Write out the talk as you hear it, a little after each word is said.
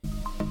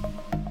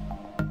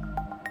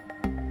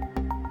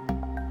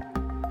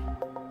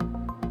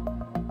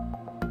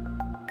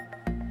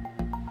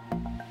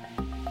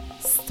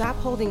Stop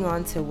holding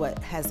on to what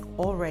has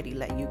already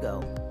let you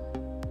go.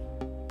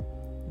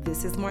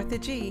 This is Martha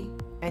G,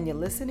 and you're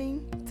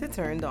listening to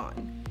Turned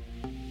On.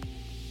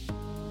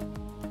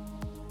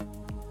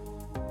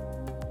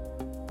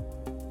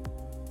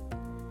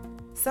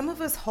 Some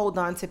of us hold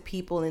on to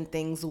people and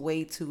things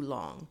way too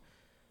long.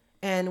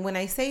 And when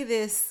I say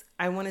this,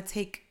 I want to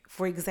take,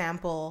 for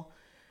example,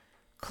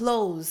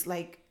 clothes.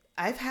 Like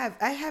I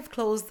have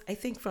clothes, I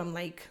think from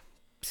like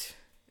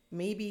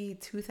maybe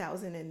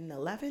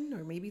 2011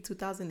 or maybe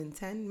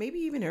 2010, maybe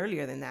even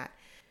earlier than that.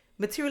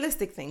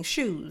 Materialistic things,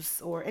 shoes,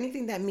 or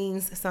anything that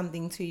means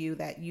something to you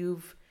that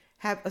you've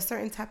have a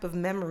certain type of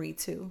memory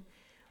to.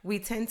 We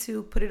tend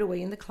to put it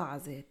away in the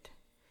closet.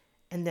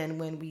 And then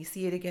when we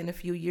see it again a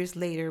few years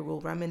later,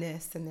 we'll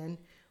reminisce, and then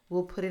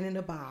we'll put it in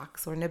a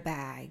box or in a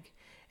bag.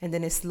 And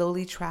then it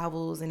slowly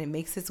travels and it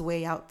makes its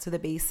way out to the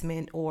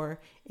basement or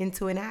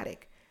into an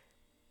attic.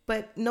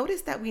 But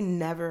notice that we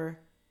never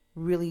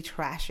really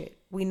trash it.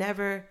 We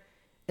never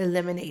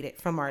eliminate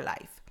it from our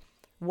life.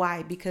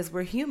 Why? Because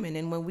we're human,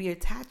 and when we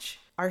attach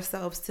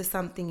ourselves to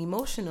something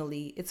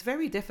emotionally, it's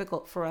very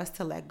difficult for us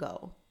to let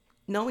go.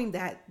 Knowing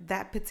that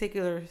that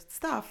particular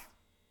stuff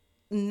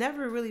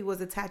never really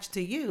was attached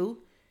to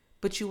you,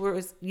 but you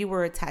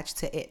were attached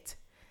to it.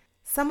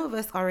 Some of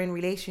us are in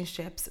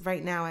relationships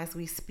right now as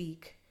we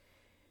speak,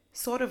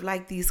 sort of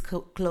like these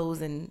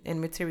clothes and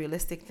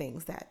materialistic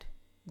things that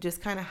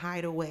just kind of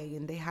hide away,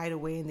 and they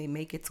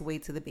make its way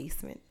to the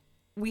basement.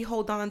 We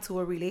hold on to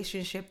a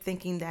relationship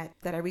thinking that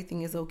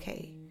everything is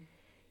okay.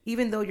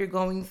 Even though you're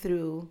going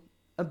through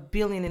a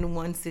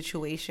 1,000,000,001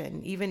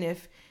 situation, even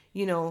if,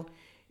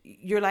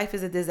 your life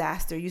is a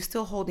disaster, you're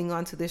still holding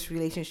on to this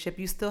relationship.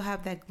 You still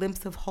have that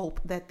glimpse of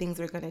hope that things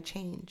are going to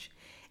change.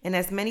 And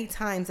as many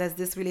times as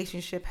this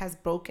relationship has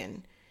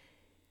broken,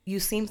 you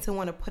seem to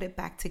want to put it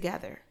back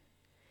together.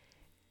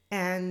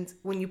 And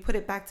when you put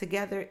it back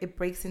together, it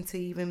breaks into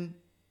even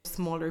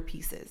smaller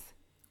pieces.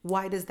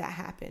 Why does that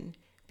happen?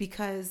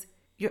 Because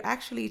you're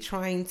actually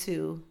trying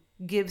to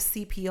give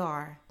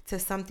CPR to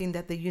something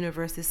that the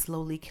universe is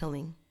slowly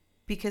killing.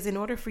 Because in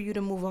order for you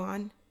to move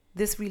on,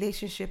 this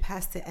relationship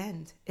has to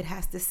end. It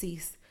has to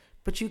cease.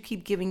 But you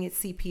keep giving it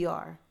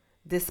CPR,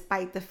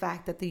 despite the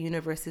fact that the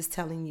universe is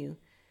telling you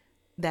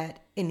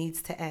that it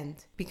needs to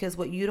end. Because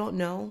what you don't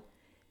know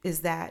is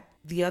that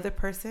the other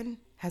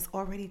person has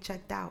already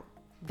checked out.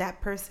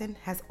 That person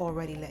has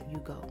already let you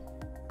go.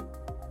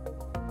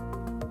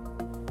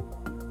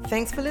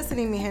 Thanks for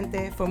listening, mi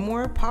gente. For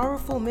more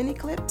powerful mini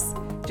clips,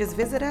 just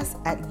visit us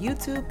at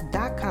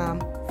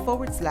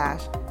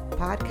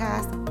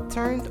youtube.com/podcast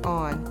Turned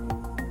On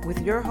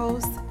with your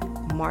hosts,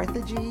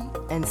 Martha G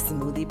and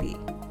Smoothie B.